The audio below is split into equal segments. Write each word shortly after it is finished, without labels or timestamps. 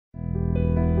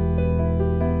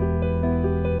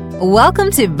Welcome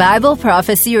to Bible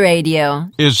Prophecy Radio.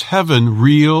 Is heaven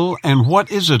real, and what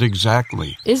is it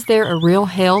exactly? Is there a real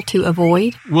hell to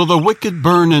avoid? Will the wicked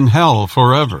burn in hell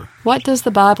forever? What does the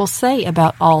Bible say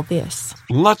about all this?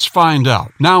 Let's find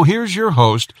out. Now here's your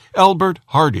host, Albert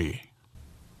Hardy.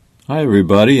 Hi,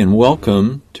 everybody, and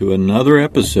welcome to another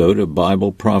episode of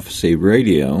Bible Prophecy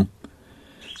Radio.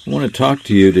 I want to talk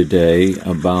to you today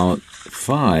about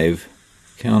five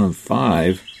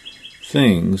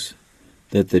things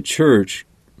that the church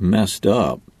messed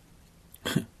up.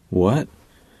 What?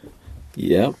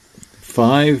 Yep.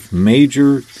 5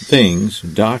 major things,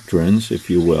 doctrines, if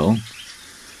you will,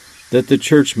 that the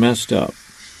church messed up.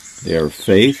 They are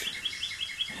faith,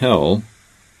 hell,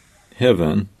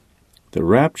 heaven, the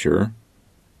rapture,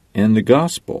 and the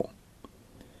gospel.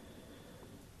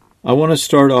 I want to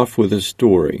start off with a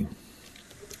story.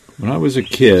 When I was a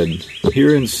kid,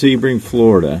 here in Sebring,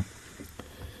 Florida,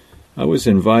 I was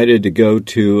invited to go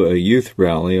to a youth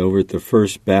rally over at the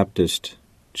First Baptist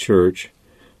Church,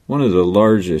 one of the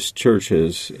largest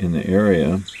churches in the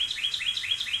area.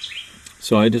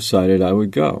 So I decided I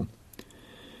would go.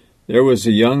 There was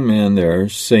a young man there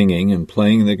singing and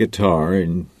playing the guitar,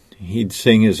 and he'd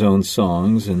sing his own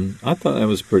songs, and I thought that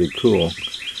was pretty cool.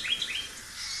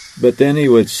 But then he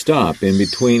would stop in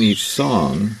between each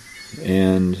song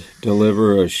and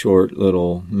deliver a short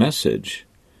little message,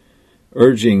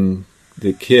 urging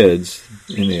the kids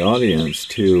in the audience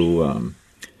to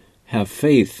have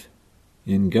faith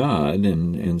in God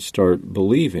and start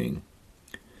believing.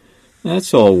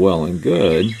 That's all well and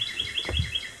good,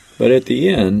 but at the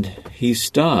end, he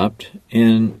stopped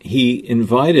and he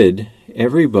invited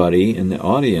everybody in the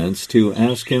audience to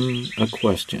ask him a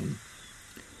question.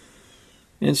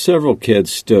 And several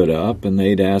kids stood up and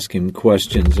they'd ask him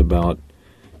questions about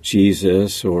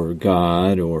Jesus or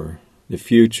God or the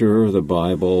future or the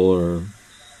Bible or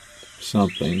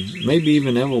something, maybe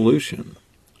even evolution.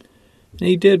 And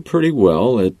he did pretty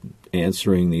well at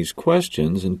answering these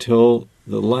questions until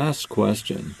the last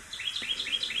question.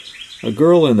 A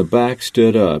girl in the back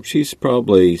stood up. She's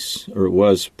probably, or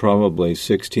was probably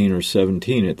 16 or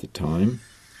 17 at the time.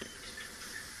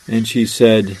 And she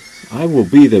said, "I will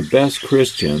be the best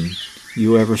Christian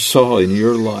you ever saw in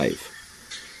your life.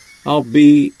 I'll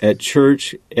be at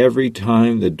church every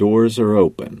time the doors are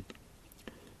open.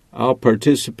 I'll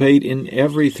participate in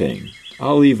everything.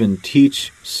 I'll even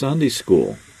teach Sunday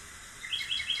school.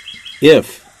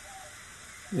 If,"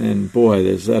 and boy,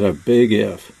 is that a big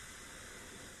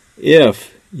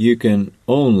if you can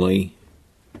only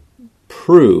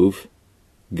prove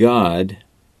God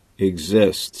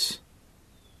exists.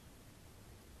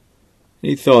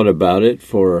 He thought about it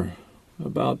for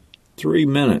about 3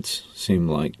 minutes, seemed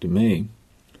like to me.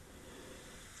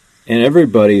 And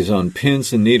everybody's on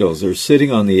pins and needles. They're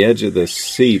sitting on the edge of the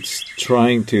seats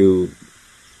trying to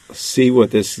see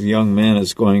what this young man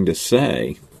is going to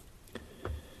say.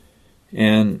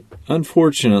 And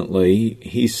unfortunately,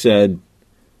 he said,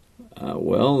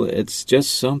 well, it's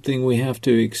just something we have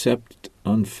to accept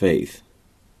on faith.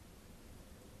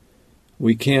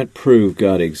 We can't prove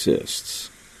God exists.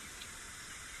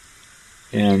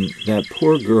 And that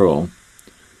poor girl,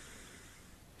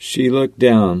 she looked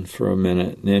down for a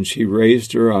minute, and then she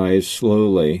raised her eyes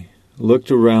slowly,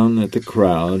 looked around at the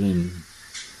crowd, and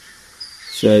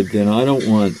said, "Then I don't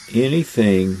want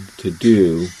anything to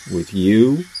do with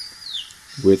you,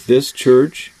 with this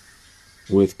church,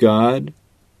 with God,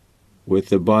 with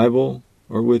the Bible,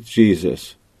 or with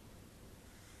Jesus."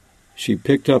 She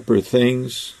picked up her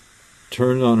things,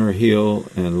 turned on her heel,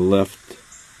 and left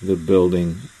the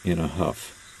building in a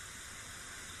huff.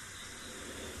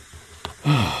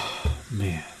 Oh,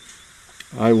 man.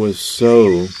 I was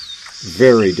so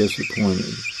very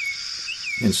disappointed.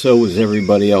 And so was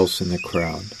everybody else in the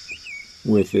crowd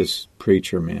with this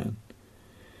preacher man.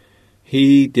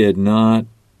 He did not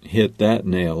hit that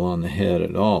nail on the head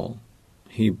at all.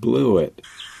 He blew it.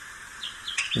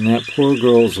 And that poor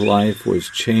girl's life was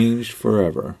changed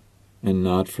forever, and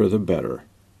not for the better.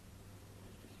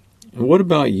 And what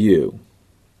about you?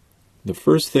 The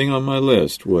first thing on my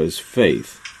list was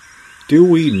faith. Do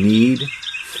we need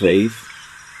faith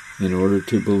in order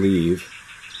to believe?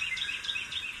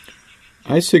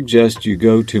 I suggest you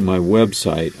go to my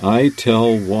website,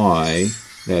 iTellWhy,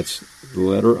 that's the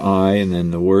letter I and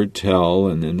then the word tell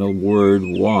and then the word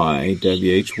why,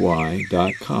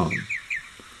 why.com. You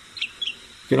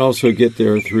can also get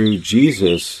there through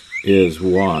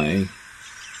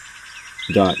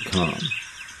JesusIsWhy.com.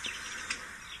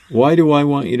 Why do I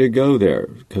want you to go there?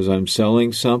 Because I'm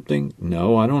selling something?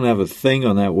 No, I don't have a thing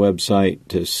on that website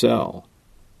to sell.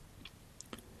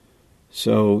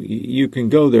 So you can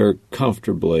go there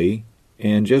comfortably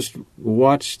and just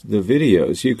watch the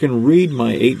videos. You can read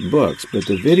my 8 books, but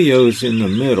the videos in the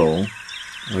middle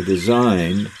are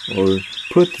designed or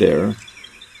put there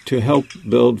to help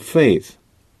build faith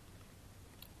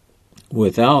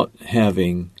without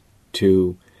having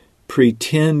to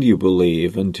pretend you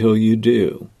believe until you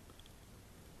do.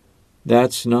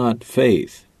 That's not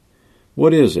faith.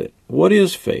 What is it? What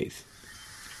is faith?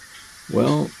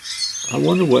 Well, I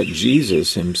wonder what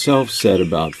Jesus himself said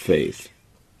about faith.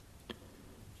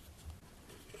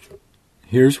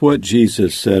 Here's what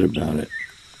Jesus said about it.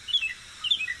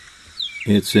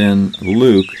 It's in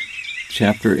Luke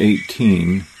chapter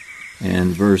 18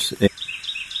 and verse 8.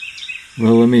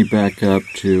 Well, let me back up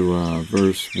to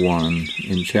verse 1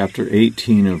 in chapter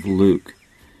 18 of Luke.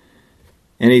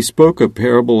 And he spoke a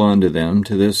parable unto them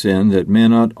to this end, that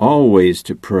men ought always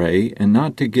to pray and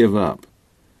not to give up,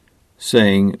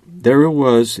 saying, There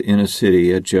was in a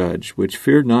city a judge, which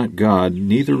feared not God,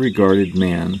 neither regarded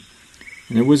man.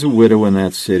 And there was a widow in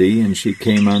that city, and she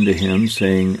came unto him,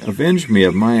 saying, Avenge me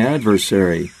of my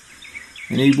adversary.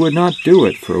 And he would not do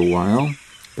it for a while,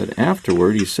 but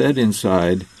afterward he said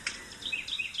inside,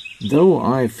 Though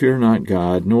I fear not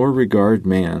God, nor regard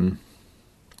man,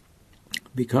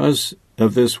 because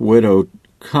of this widow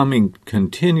coming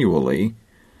continually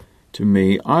to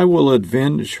me, I will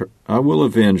avenge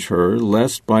her,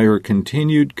 lest by her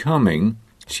continued coming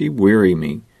she weary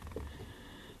me.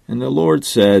 And the Lord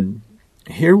said,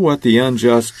 Hear what the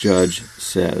unjust judge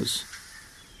says.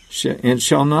 And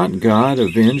shall not God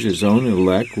avenge his own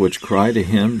elect, which cry to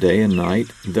him day and night,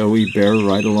 though he bear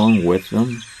right along with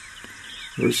them?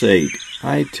 Verse 8,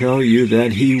 I tell you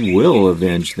that he will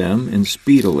avenge them, and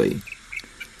speedily.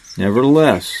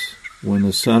 Nevertheless, when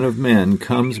the Son of Man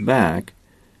comes back,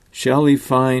 shall he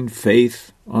find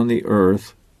faith on the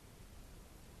earth?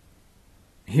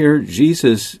 Here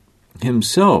Jesus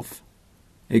himself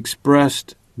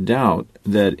expressed doubt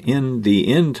that in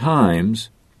the end times,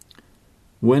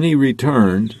 when he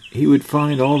returned, he would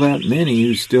find all that many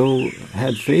who still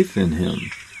had faith in him.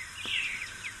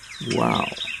 Wow.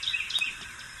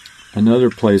 Another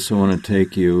place I want to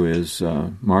take you is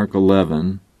Mark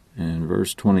 11 and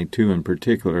verse 22 in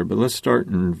particular, but let's start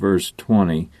in verse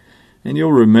 20. And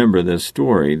you'll remember this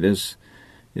story. This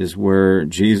is where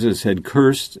Jesus had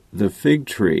cursed the fig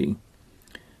tree,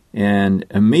 and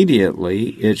immediately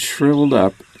it shriveled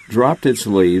up, dropped its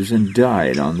leaves, and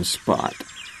died on the spot.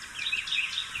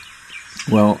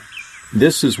 Well,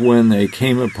 this is when they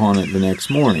came upon it the next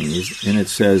morning, and it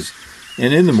says,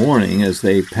 And in the morning, as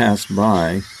they passed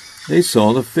by, they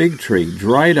saw the fig tree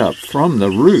dried up from the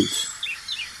roots.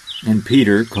 And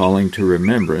Peter, calling to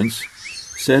remembrance,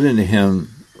 said unto him,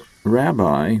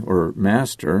 Rabbi, or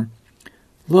Master,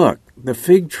 look, the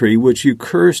fig tree which you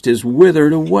cursed is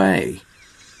withered away.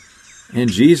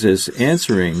 And Jesus,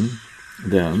 answering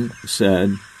them,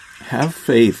 said, Have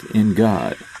faith in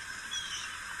God.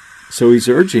 So he's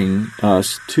urging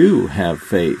us to have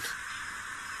faith.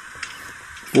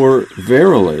 For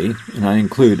verily, and I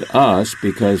include us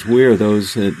because we are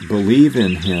those that believe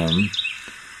in him,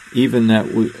 even that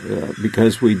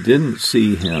because we didn't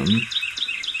see him,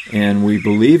 and we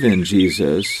believe in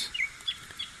Jesus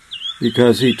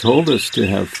because he told us to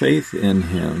have faith in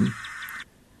him.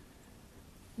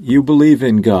 You believe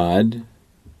in God,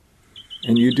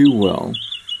 and you do well.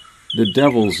 The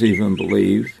devils even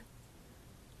believe,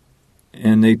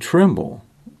 and they tremble,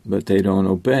 but they don't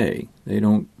obey. They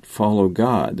don't follow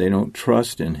God. They don't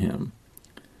trust in him,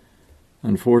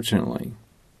 unfortunately.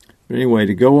 But anyway,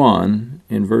 to go on,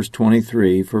 in verse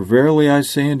 23, For verily I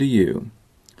say unto you,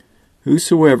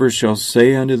 whosoever shall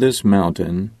say unto this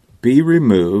mountain, Be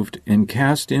removed, and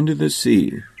cast into the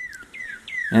sea,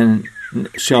 and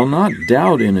shall not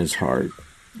doubt in his heart,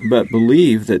 but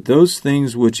believe that those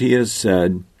things which he has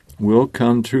said will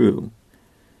come true,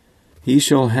 he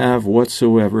shall have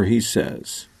whatsoever he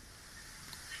says.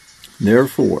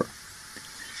 Therefore,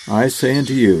 I say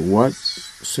unto you,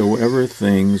 whatsoever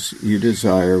things you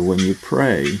desire when you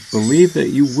pray, believe that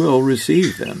you will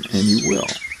receive them, and you will.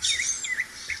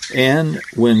 And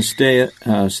when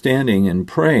standing and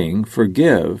praying,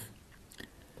 forgive.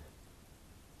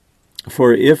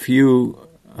 For if you,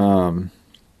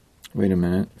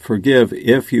 forgive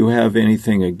if you have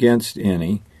anything against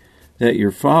any, that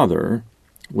your Father,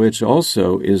 which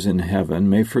also is in heaven,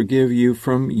 may forgive you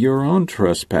from your own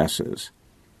trespasses.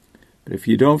 But if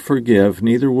you don't forgive,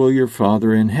 neither will your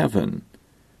Father in heaven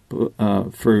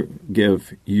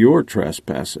forgive your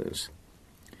trespasses.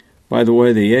 By the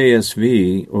way, the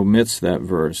ASV omits that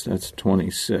verse. That's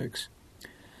 26.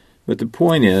 But the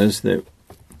point is that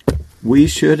we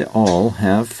should all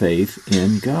have faith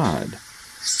in God.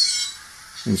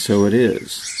 And so it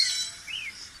is.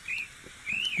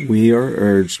 we are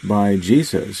urged by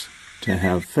Jesus to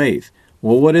have faith.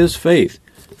 Well, what is faith?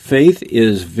 Faith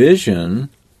is vision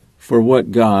for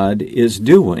what God is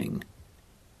doing.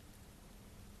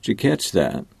 Did you catch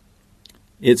that?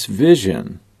 It's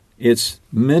vision. It's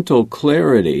mental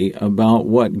clarity about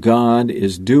what God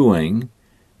is doing,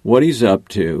 what He's up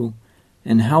to,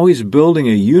 and how He's building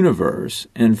a universe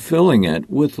and filling it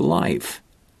with life.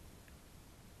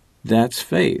 That's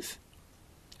faith.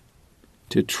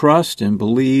 To trust and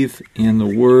believe in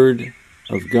the Word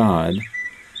of God,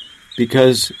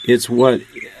 because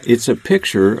it's a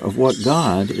picture of what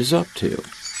God is up to.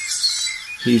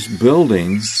 He's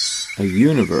building a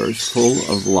universe full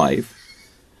of life,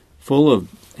 full of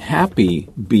happy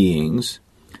beings.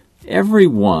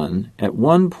 Everyone, at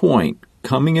one point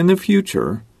coming in the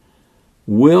future,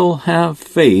 will have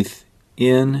faith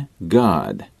in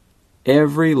God.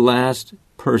 Every last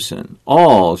person.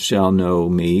 All shall know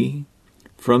me,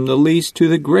 from the least to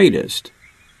the greatest.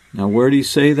 Now, where did He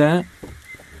say that?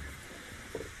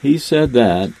 He said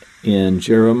that in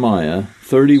Jeremiah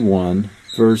 31,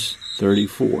 verse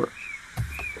 34.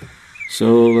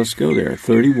 So let's go there.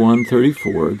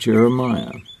 31:34,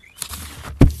 Jeremiah.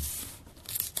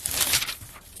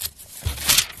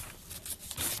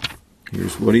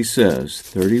 Here's what he says,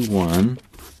 31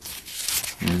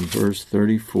 and verse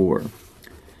 34.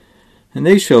 And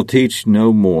they shall teach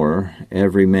no more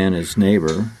every man his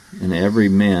neighbor, and every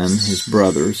man his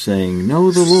brother, saying, Know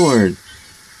the Lord,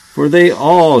 for they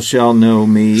all shall know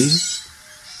me,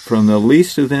 from the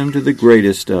least of them to the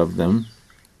greatest of them,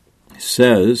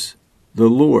 says the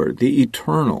Lord, the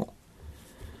Eternal.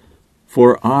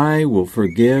 For I will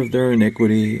forgive their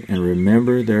iniquity and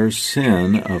remember their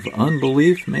sin of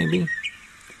unbelief, maybe?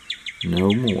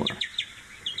 No more.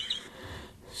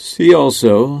 See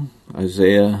also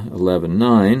Isaiah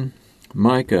 11:9,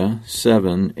 Micah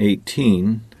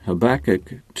 7:18,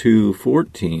 Habakkuk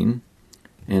 2:14,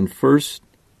 and 1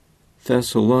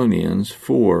 Thessalonians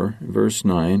 4, verse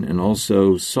 9, and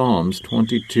also Psalms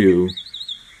 22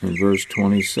 and verse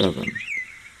 27.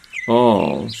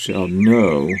 All shall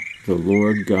know the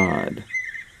Lord God.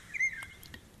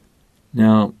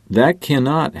 Now, that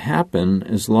cannot happen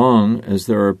as long as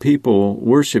there are people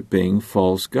worshiping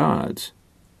false gods.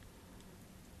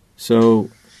 So,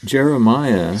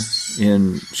 Jeremiah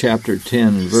in chapter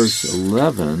 10 and verse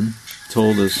 11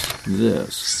 told us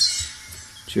this.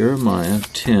 Jeremiah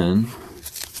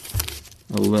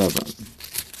 10:11.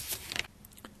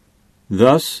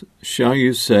 Thus shall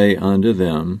you say unto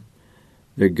them,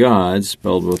 the gods,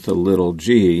 spelled with a little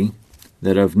g,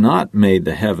 that have not made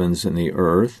the heavens and the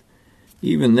earth,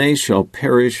 even they shall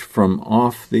perish from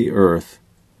off the earth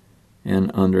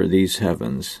and under these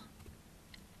heavens.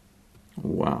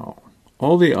 Wow.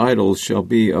 All the idols shall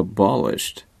be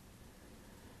abolished.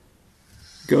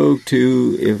 Go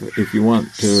to, if you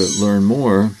want to learn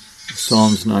more,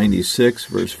 Psalms 96,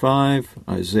 verse 5,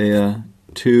 Isaiah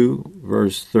 2,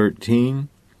 verse 13,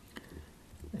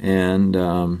 and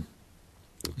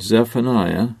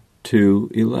Zephaniah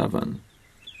 2:11.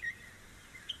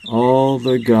 All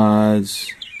the gods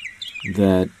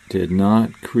that did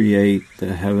not create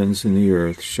the heavens and the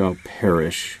earth shall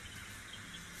perish.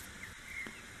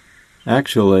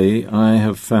 Actually, I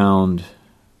have found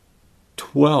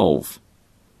 12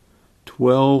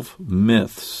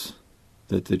 myths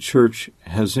that the church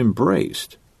has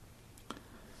embraced.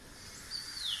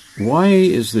 Why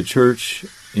is the church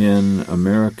in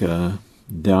America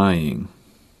dying,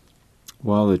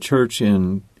 while the church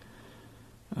in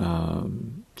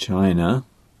China,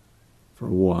 for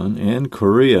one, and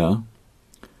Korea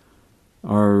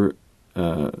are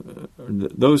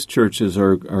those churches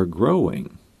are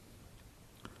growing?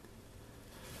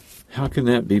 How can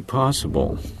that be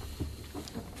possible?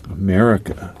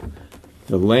 America,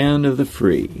 the land of the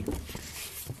free,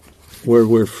 where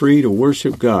we're free to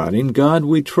worship God. In God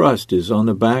we trust is on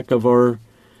the back of our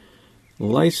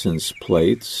license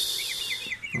plates,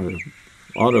 our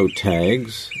auto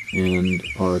tags, and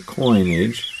our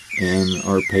coinage, and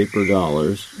our paper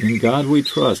dollars. In God we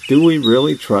trust. Do we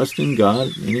really trust in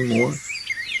God anymore?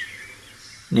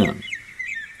 No.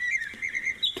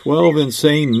 12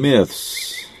 insane myths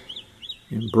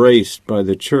embraced by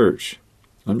the church.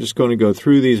 I'm just going to go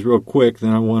through these real quick,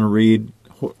 then I want to read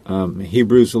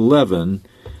Hebrews 11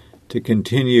 to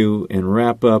continue and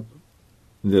wrap up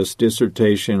this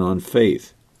dissertation on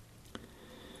faith.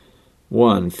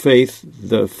 1. Faith,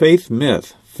 the faith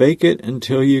myth. Fake it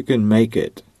until you can make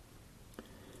it.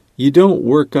 You don't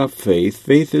work up faith.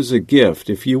 Faith is a gift.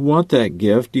 If you want that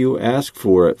gift, you ask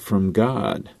for it from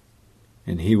God,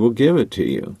 and He will give it to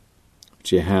you.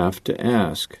 But you have to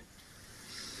ask.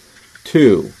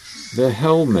 2. The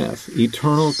hell myth,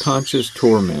 eternal conscious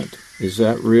torment. Is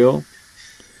that real?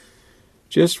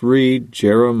 Just read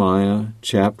Jeremiah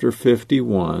chapter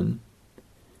 51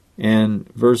 and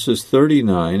verses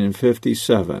 39 and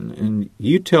 57, and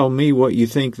you tell me what you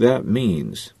think that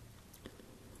means.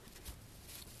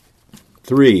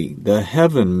 3. The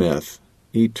heaven myth,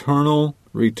 eternal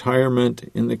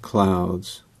retirement in the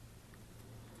clouds.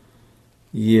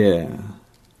 Yeah.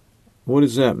 What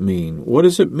does that mean? What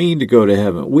does it mean to go to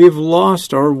heaven? We've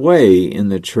lost our way in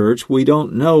the church. We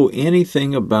don't know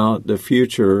anything about the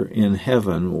future in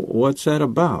heaven. What's that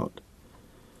about?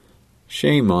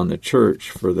 Shame on the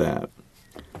church for that.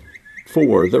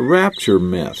 4. The rapture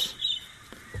myth.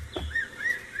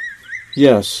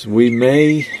 Yes, we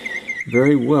may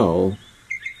very well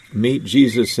meet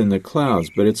Jesus in the clouds,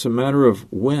 but it's a matter of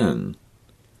when.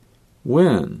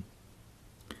 When?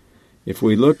 If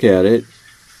we look at it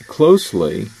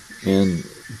closely and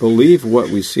believe what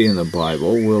we see in the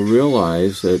Bible, we'll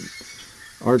realize that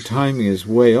our timing is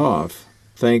way off,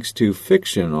 thanks to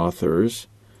fiction authors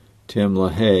Tim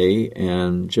LaHaye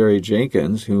and Jerry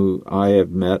Jenkins, who I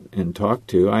have met and talked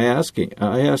to. I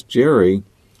asked Jerry,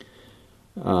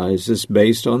 is this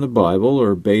based on the Bible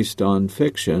or based on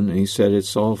fiction? And he said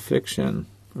it's all fiction,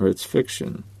 or it's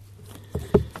fiction.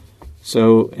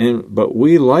 But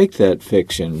we like that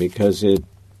fiction because it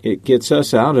gets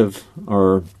us out of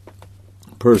our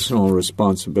personal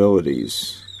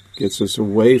responsibilities, gets us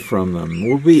away from them.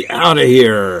 We'll be out of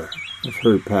here, I've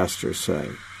heard pastors say.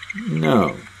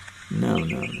 No.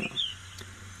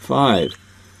 5.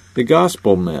 The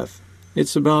gospel myth.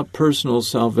 It's about personal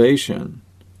salvation.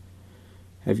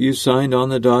 Have you signed on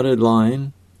the dotted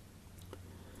line?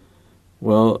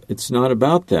 Well, it's not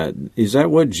about that. Is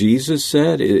that what Jesus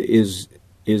said? Is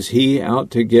he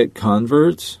out to get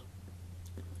converts?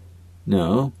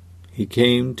 No. He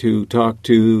came to talk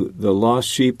to the lost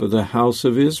sheep of the house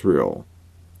of Israel.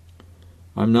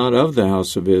 I'm not of the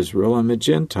house of Israel. I'm a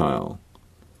Gentile.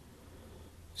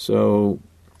 So,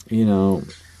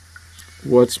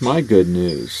 what's my good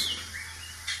news?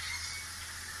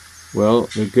 Well,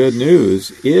 the good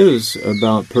news is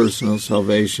about personal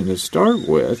salvation to start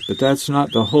with, but that's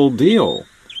not the whole deal.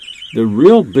 The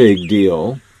real big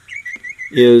deal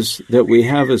is that we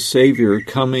have a Savior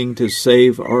coming to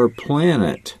save our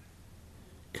planet,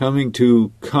 coming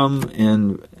to come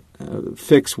and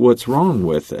fix what's wrong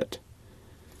with it.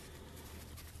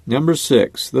 Number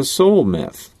 6, the soul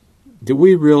myth. Do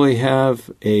we really have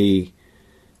an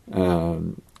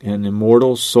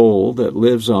immortal soul that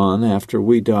lives on after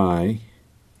we die?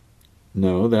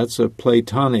 No, that's a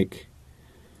Platonic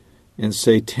and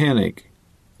satanic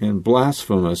and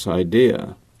blasphemous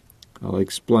idea. I'll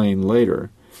explain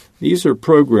later. These are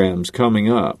programs coming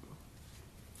up.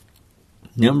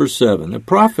 Number 7, the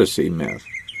prophecy myth.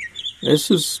 This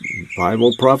is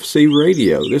Bible Prophecy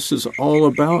Radio. This is all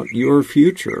about your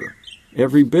future,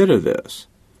 every bit of this.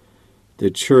 The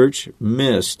church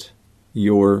missed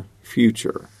your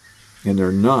future, and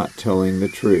they're not telling the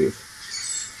truth.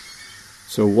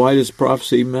 So why does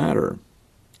prophecy matter?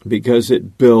 Because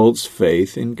it builds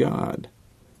faith in God.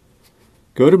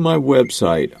 Go to my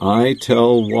website,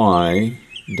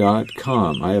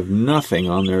 itellwhy.com. I have nothing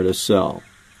on there to sell.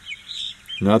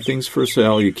 Nothing's for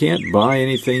sale. You can't buy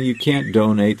anything. You can't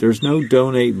donate. There's no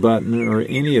donate button or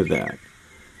any of that.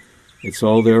 It's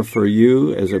all there for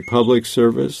you as a public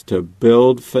service to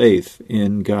build faith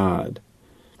in God,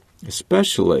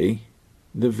 especially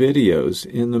the videos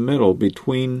in the middle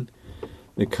between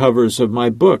the covers of my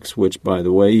books, which, by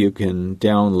the way, you can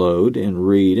download and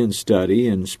read and study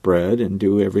and spread and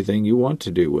do everything you want to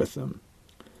do with them.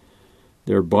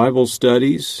 They're Bible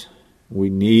studies. We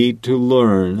need to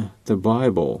learn the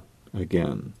Bible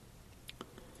again.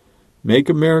 Make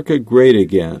America great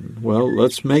again. Well,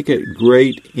 let's make it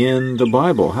great in the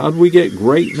Bible. How did we get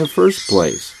great in the first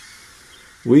place?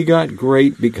 We got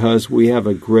great because we have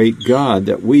a great God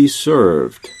that we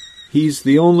served. He's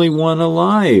the only one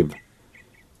alive.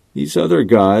 These other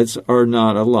gods are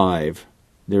not alive.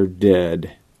 They're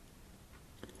dead.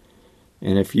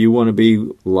 And if you want to be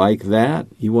like that,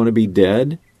 you want to be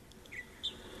dead,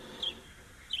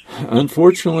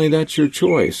 unfortunately, that's your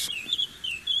choice.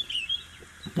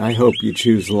 I hope you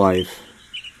choose life.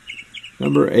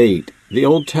 Number 8, the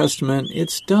Old Testament,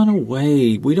 it's done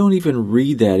away. We don't even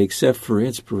read that except for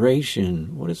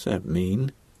inspiration. What does that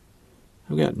mean?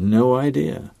 I've got no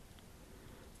idea.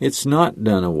 It's not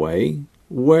done away.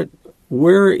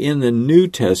 Where in the New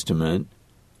Testament,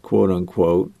 quote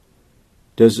unquote,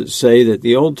 does it say that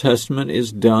the Old Testament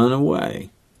is done away?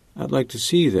 I'd like to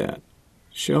see that.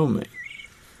 Show me.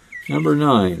 Number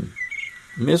 9,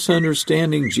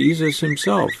 misunderstanding Jesus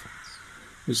himself.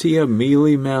 Was he a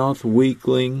mealy-mouthed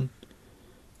weakling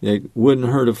that wouldn't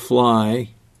hurt a fly?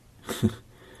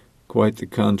 Quite the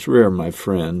contrary, my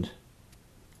friend.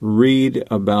 Read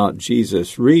about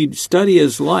Jesus. Study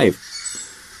his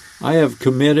life. I have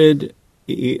committed,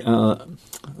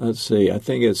 let's see, I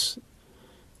think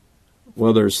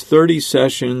there's 30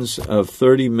 sessions of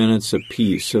 30 minutes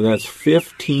apiece, so that's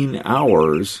 15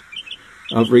 hours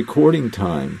of recording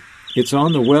time. It's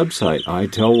on the website,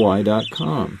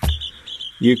 itellwhy.com.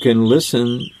 You can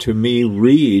listen to me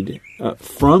read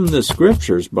from the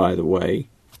scriptures, by the way.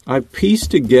 I've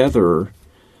pieced together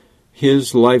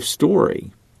his life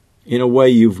story in a way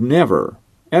you've never,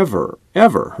 ever,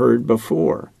 ever heard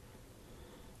before.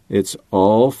 It's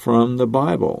all from the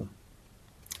Bible,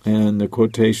 and the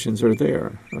quotations are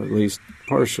there, or at least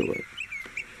partially.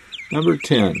 Number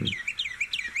 10,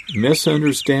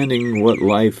 misunderstanding what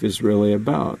life is really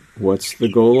about. What's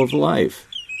the goal of life?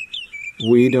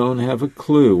 We don't have a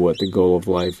clue what the goal of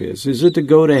life is. Is it to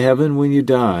go to heaven when you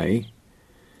die?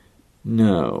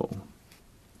 No.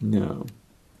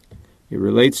 It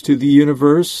relates to the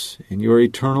universe and your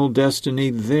eternal destiny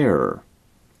there.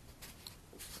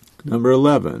 Number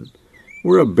 11,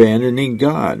 we're abandoning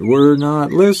God. We're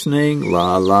not listening.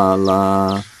 La, la,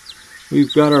 la.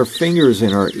 We've got our fingers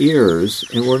in our ears,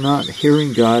 and we're not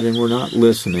hearing God, and we're not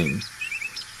listening.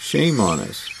 Shame on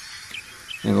us.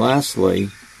 And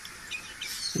lastly,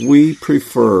 we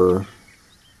prefer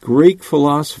Greek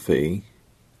philosophy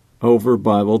over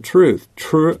Bible truth.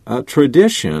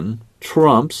 Tradition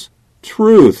trumps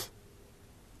truth.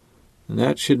 And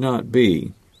that should not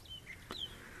be.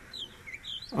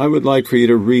 I would like for you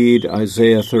to read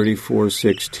Isaiah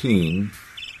 34:16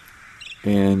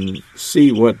 and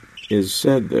see what is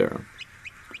said there.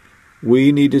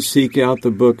 We need to seek out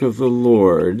the book of the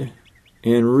Lord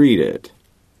and read it.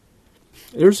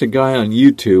 There's a guy on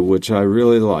YouTube which I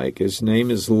really like. His name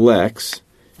is Lex,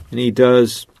 and he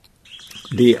does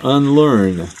the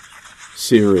Unlearn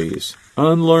series.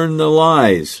 Unlearn the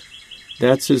lies.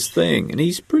 That's his thing, and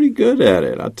he's pretty good at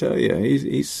it, I'll tell you.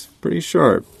 He's pretty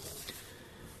sharp.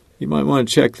 You might want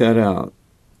to check that out.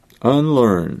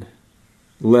 Unlearn.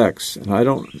 Lex, and I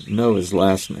don't know his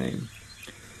last name.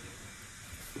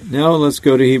 Now let's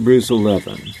go to Hebrews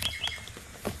 11.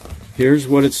 Here's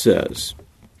what it says.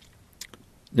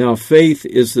 Now faith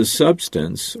is the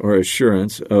substance or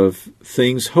assurance of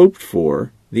things hoped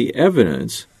for, the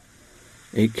evidence,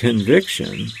 a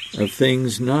conviction of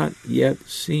things not yet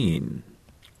seen.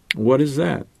 What is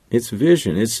that? It's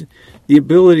vision. It's the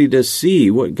ability to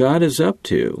see what God is up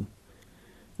to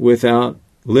without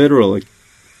literally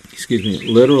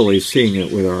seeing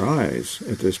it with our eyes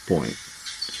at this point.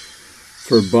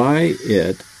 For by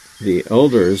it the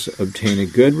elders obtain a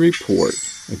good report,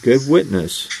 a good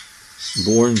witness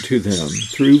borne to them.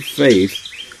 Through faith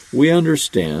we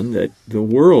understand that the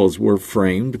worlds were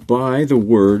framed by the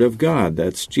Word of God,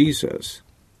 that's Jesus,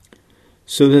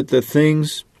 so that the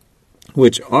things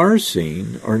which are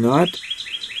seen are not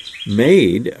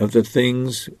made of the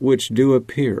things which do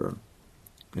appear,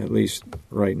 at least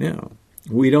right now.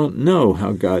 We don't know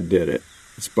how God did it.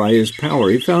 It's by His power.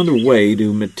 He found a way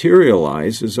to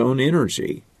materialize His own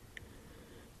energy,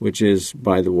 which is,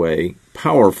 by the way,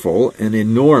 powerful and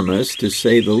enormous, to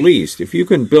say the least. If you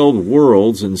can build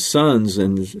worlds and suns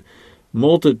and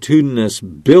multitudinous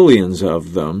billions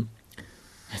of them,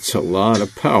 that's a lot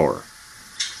of power.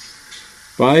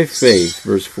 By faith,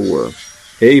 verse 4,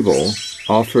 Abel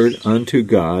offered unto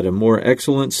God a more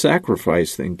excellent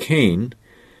sacrifice than Cain,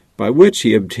 by which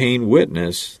he obtained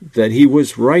witness that he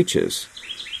was righteous,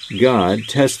 God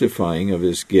testifying of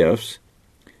his gifts,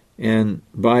 and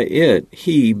by it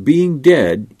he, being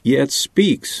dead, yet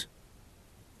speaks.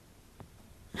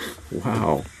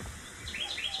 Wow.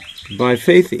 By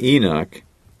faith Enoch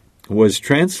was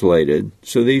translated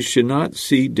so that he should not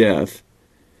see death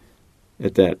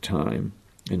at that time,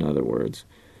 in other words,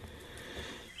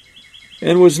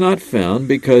 and was not found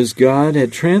because God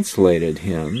had translated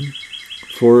him.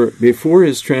 For before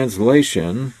his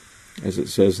translation, as it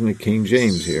says in the King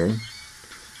James here,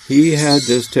 he had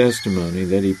this testimony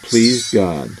that he pleased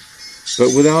God.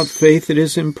 But without faith it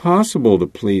is impossible to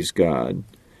please God.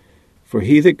 For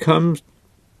he that comes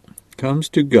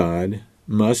to God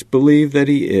must believe that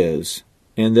he is,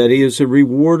 and that he is a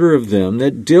rewarder of them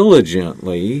that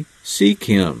diligently seek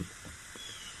him.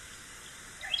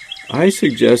 I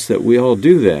suggest that we all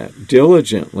do that.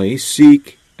 Diligently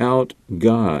seek out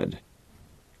God.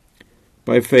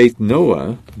 By faith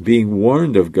Noah, being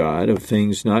warned of God of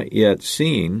things not yet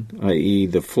seen, i.e.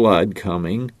 the flood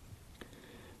coming,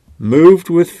 moved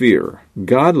with fear,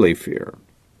 godly fear,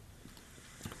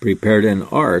 prepared an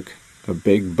ark, a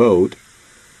big boat,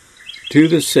 to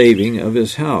the saving of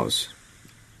his house,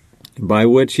 by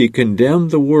which he condemned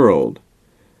the world,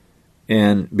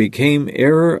 and became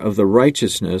heir of the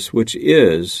righteousness which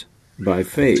is by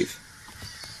faith.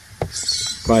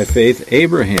 By faith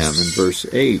Abraham, in verse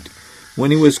 8,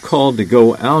 when he was called to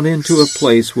go out into a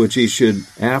place which he should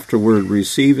afterward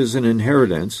receive as an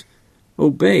inheritance,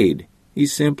 obeyed. He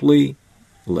simply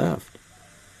left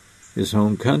his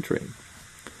home country.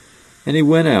 And he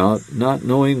went out, not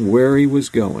knowing where he was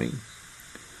going.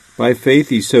 By faith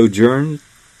he sojourned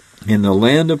in the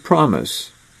land of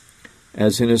promise,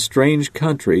 as in a strange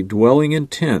country, dwelling in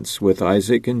tents with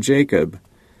Isaac and Jacob,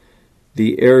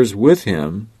 the heirs with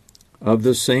him of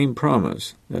the same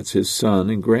promise. That's his son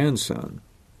and grandson.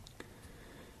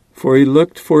 For he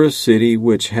looked for a city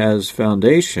which has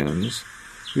foundations,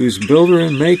 whose builder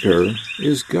and maker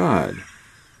is God.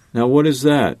 Now what is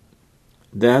that?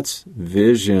 That's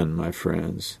vision, my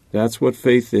friends. That's what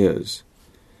faith is.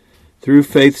 Through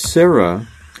faith, Sarah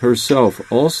herself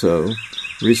also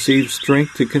received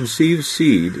strength to conceive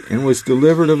seed, and was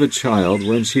delivered of a child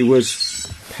when she was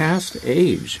past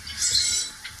age,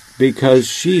 because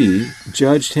she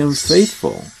judged him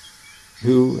faithful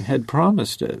who had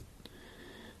promised it.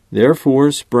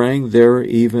 Therefore sprang there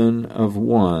even of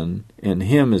one, and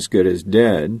him as good as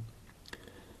dead,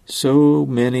 so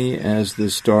many as the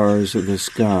stars of the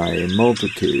sky in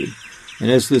multitude, and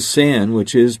as the sand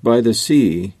which is by the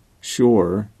sea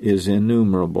shore is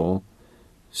innumerable,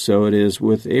 so it is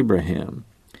with Abraham.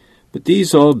 But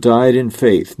these all died in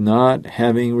faith, not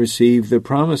having received the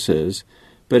promises,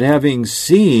 but having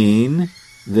seen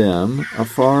them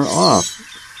afar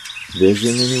off.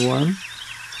 Vision, anyone?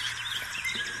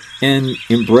 And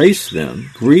embraced them,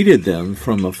 greeted them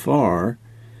from afar,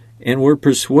 and were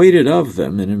persuaded of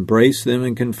them, and embraced them,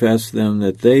 and confessed them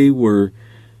that they were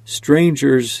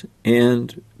strangers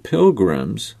and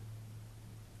pilgrims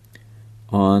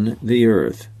on the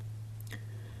earth.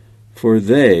 For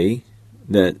they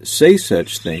that say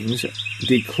such things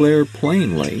declare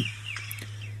plainly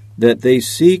that they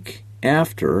seek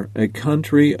after a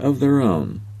country of their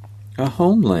own, a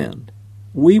homeland.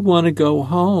 We want to go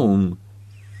home.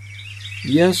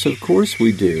 Yes, of course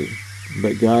we do.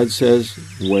 But God says,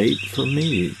 wait for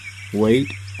me.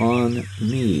 Wait on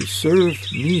me. Serve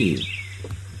me.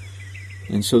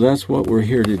 And so that's what we're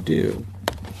here to do.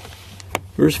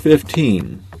 Verse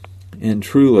 15, and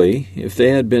truly, if they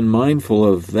had been mindful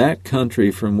of that country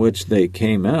from which they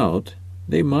came out,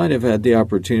 they might have had the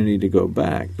opportunity to go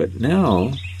back. But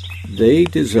now they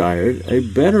desired a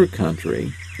better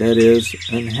country, that is,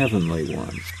 an heavenly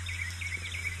one.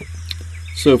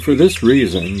 So for this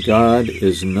reason, God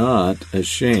is not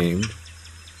ashamed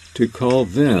to call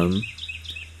them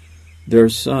their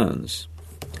sons.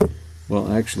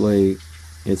 Well, actually,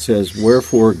 it says,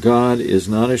 wherefore God is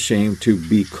not ashamed to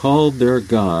be called their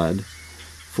God,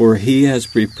 for he has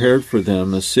prepared for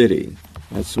them a city.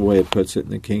 That's the way it puts it in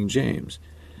the King James.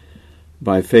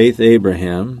 By faith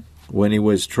Abraham, when he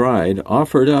was tried,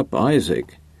 offered up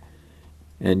Isaac.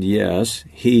 And yes,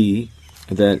 he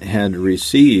that had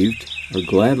received, or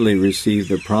gladly received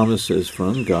the promises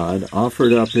from God,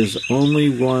 offered up his only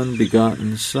one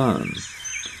begotten Son,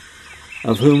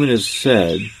 of whom it is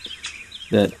said,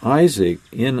 that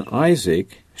in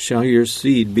Isaac shall your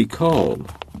seed be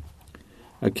called,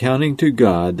 accounting to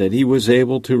God that he was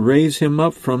able to raise him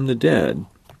up from the dead,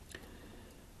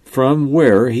 from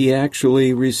where he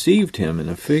actually received him in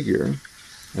a figure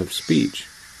of speech.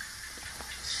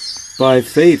 By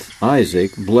faith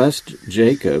Isaac blessed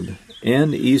Jacob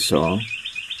and Esau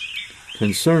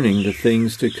concerning the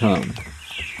things to come.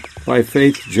 By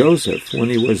faith Joseph, when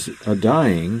he was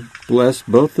dying, blessed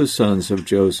both the sons of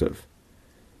Joseph,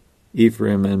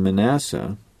 Ephraim and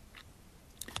Manasseh.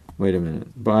 Wait a minute.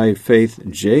 By faith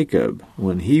Jacob,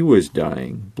 when he was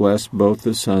dying, blessed both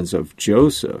the sons of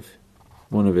Joseph,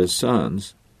 one of his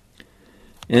sons,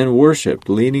 and worshipped,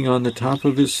 leaning on the top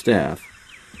of his staff.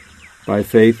 By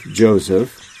faith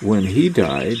Joseph, when he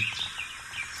died,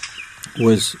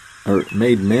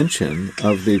 made mention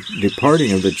of the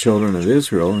departing of the children of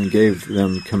Israel, and gave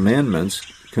them commandments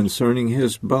concerning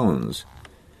his bones.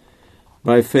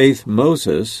 By faith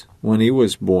Moses, when he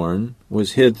was born,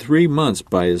 was hid 3 months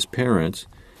by his parents,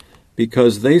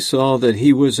 because they saw that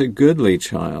he was a goodly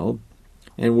child,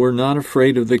 and were not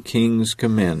afraid of the king's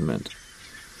commandment.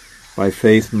 By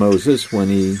faith Moses, when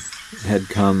he had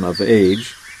come of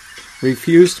age,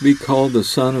 refused to be called the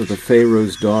son of the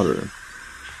Pharaoh's daughter,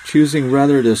 choosing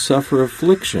rather to suffer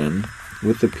affliction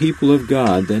with the people of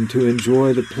God than to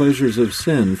enjoy the pleasures of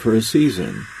sin for a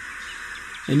season.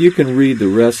 And you can read the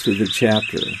rest of the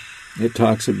chapter. It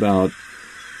talks about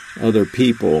other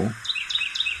people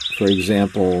For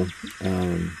example,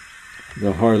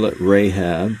 the harlot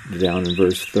Rahab, down in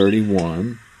verse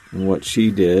 31, and what she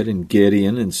did, and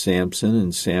Gideon and Samson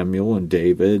and Samuel and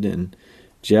David and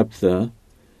Jephthah,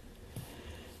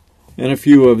 and a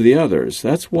few of the others.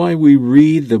 That's why we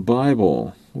read the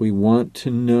Bible. We want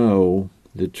to know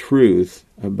the truth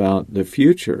about the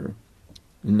future,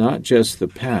 not just the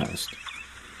past.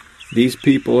 These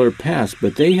people are past,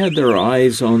 but they had their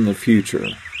eyes on the future.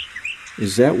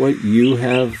 Is that what you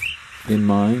have in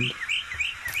mind?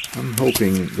 I'm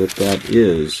hoping that that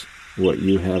is what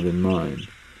you have in mind.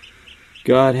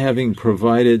 God having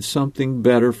provided something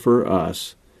better for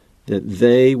us, that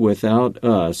they without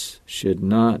us should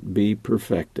not be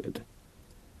perfected.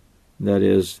 That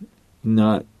is,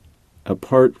 not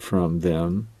apart from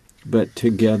them, but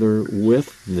together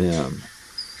with them.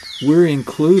 We're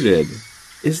included.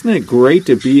 Isn't it great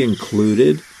to be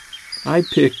included? I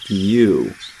picked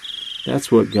you.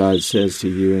 That's what God says to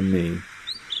you and me.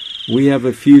 We have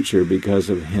a future because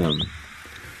of Him.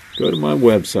 Go to my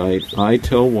website,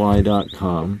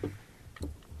 itellwhy.com.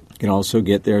 You can also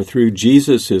get there through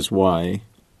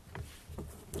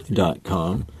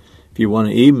jesusiswhy.com. If you want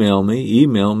to email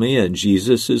me at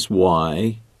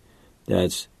jesusiswhy.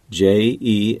 That's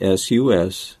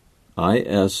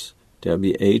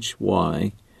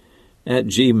JESUSISWHY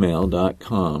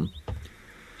 @gmail.com.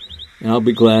 And I'll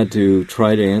be glad to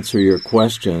try to answer your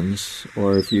questions,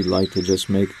 or if you'd like to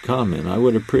just make a comment, I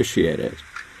would appreciate it.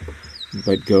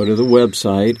 But go to the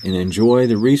website and enjoy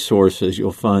the resources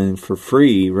you'll find for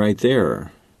free right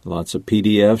there. Lots of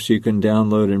PDFs you can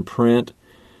download and print,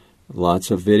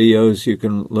 lots of videos you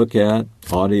can look at,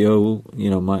 audio,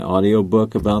 my audio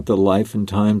book about the life and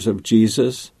times of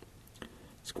Jesus.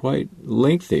 It's quite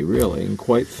lengthy, really, and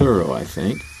quite thorough, I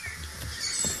think.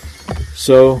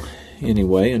 So,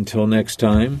 anyway, until next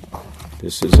time,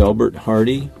 this is Elbert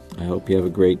Hardy. I hope you have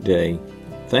a great day.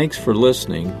 Thanks for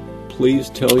listening. Please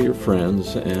tell your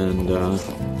friends and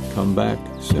come back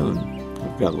soon.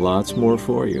 I've got lots more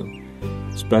for you,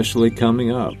 especially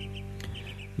coming up.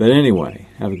 But anyway,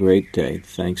 have a great day.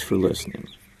 Thanks for listening.